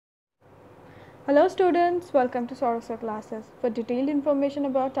Hello students, welcome to Sorosar classes. For detailed information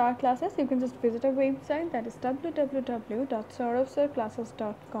about our classes, you can just visit our website, that is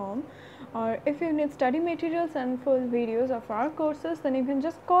www.sorosarclasses.com, or if you need study materials and full videos of our courses, then you can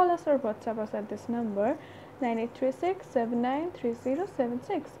just call us or WhatsApp us at this number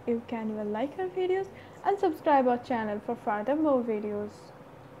 9836793076. You can even like our videos and subscribe our channel for further more videos.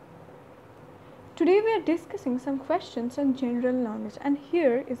 Today we are discussing some questions on general knowledge, and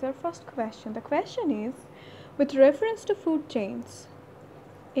here is our first question. The question is, with reference to food chains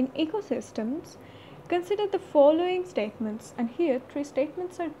in ecosystems, consider the following statements, and here three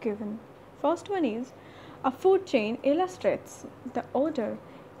statements are given. First one is, a food chain illustrates the order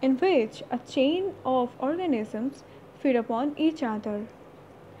in which a chain of organisms feed upon each other.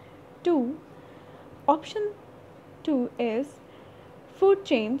 Option 2 is, food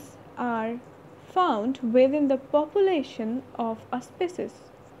chains are found within the population of a species.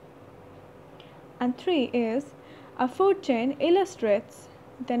 And 3 is, a food chain illustrates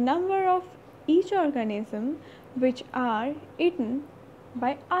the number of each organism which are eaten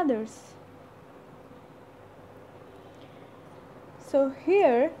by others. So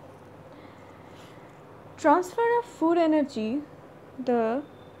here, transfer of food energy, the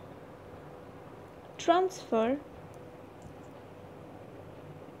transfer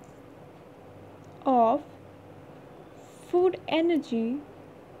of food energy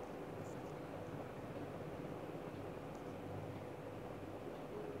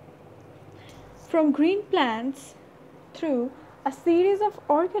from green plants through a series of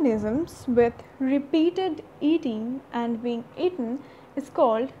organisms with repeated eating and being eaten is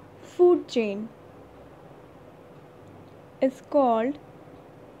called food chain. It's called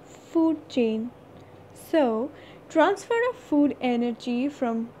food chain. So, transfer of food energy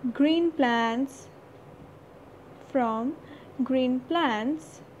from green plants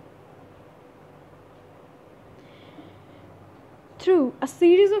through a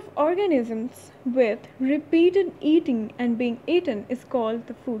series of organisms with repeated eating and being eaten is called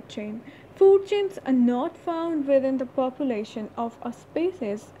the food chain. Food chains are not found within the population of a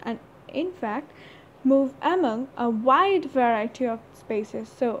species and in fact move among a wide variety of species.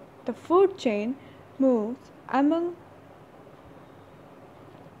 So the food chain moves among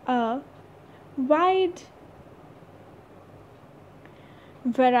a wide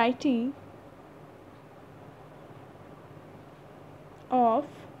variety of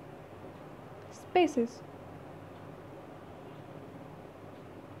species.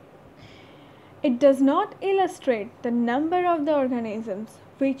 It does not illustrate the number of the organisms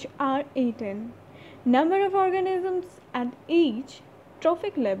which are eaten. Number of organisms at each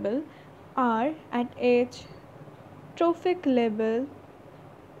trophic level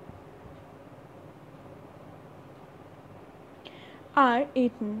are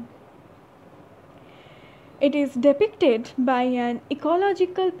eaten. It is depicted by an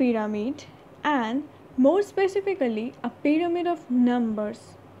ecological pyramid and more specifically a pyramid of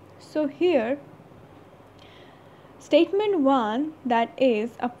numbers. So here statement 1, that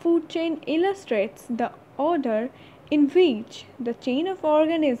is, a food chain illustrates the order in which the chain of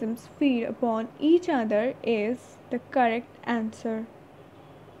organisms feed upon each other is the correct answer.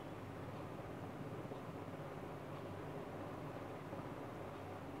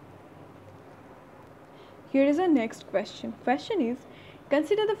 Here is our next question. Question is,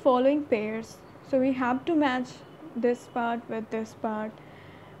 consider the following pairs. So we have to match this part with this part.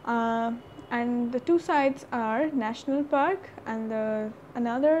 And the two sides are national park and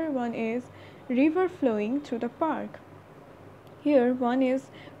another one is river flowing through the park. Here one is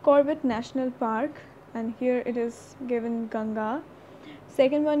Corbett National Park and here it is given Ganga.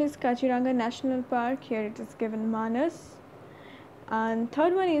 Second one is Kaziranga National Park, here it is given Manas. And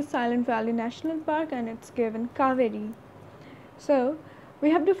third one is Silent Valley National Park and it's given Kaveri. So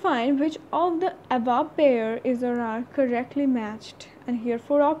we have to find which of the above pair is or are correctly matched, and here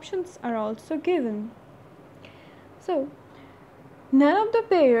 4 options are also given. So none of the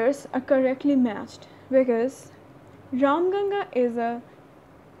pairs are correctly matched because Ramganga is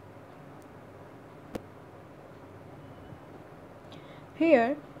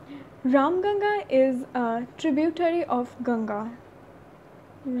a tributary of Ganga.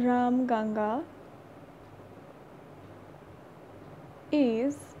 Ramganga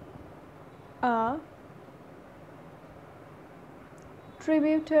is a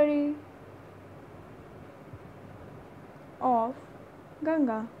tributary of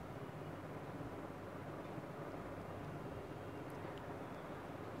Ganga.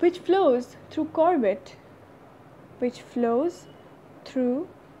 Which flows through Corbett.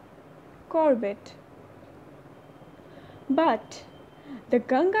 But The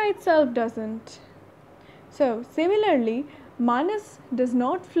Ganga itself doesn't. So similarly, Manas does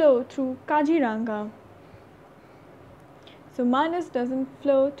not flow through Kaziranga. So Manas doesn't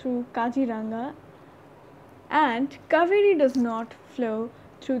flow through Kaziranga, and Kaveri does not flow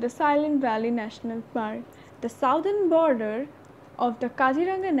through the Silent Valley National Park. The southern border of the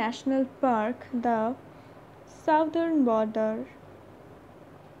Kaziranga National Park, the southern border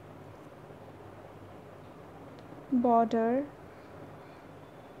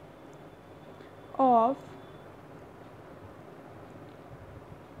of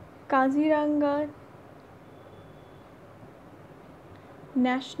Kaziranga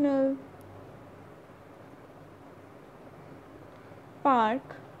National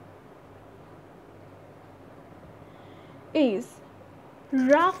Park is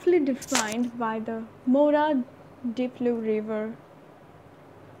roughly defined by the Mora Diplu River.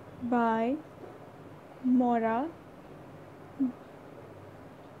 By Mora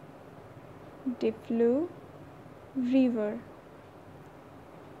Diplu River.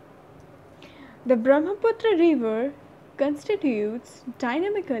 The Brahmaputra River constitutes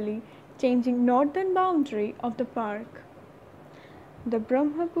dynamically changing northern boundary of the park. The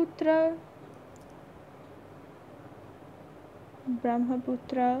Brahmaputra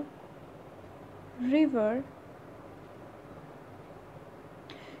River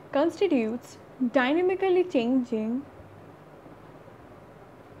constitutes dynamically changing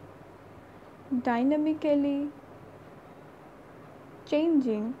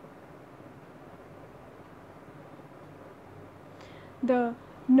the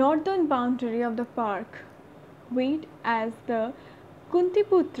northern boundary of the park, with as the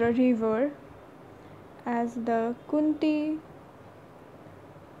Kuntiputra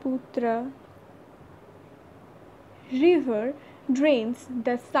River drains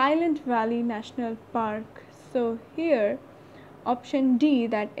the Silent Valley National Park. So here option D,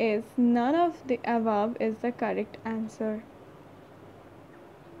 that is none of the above, is the correct answer.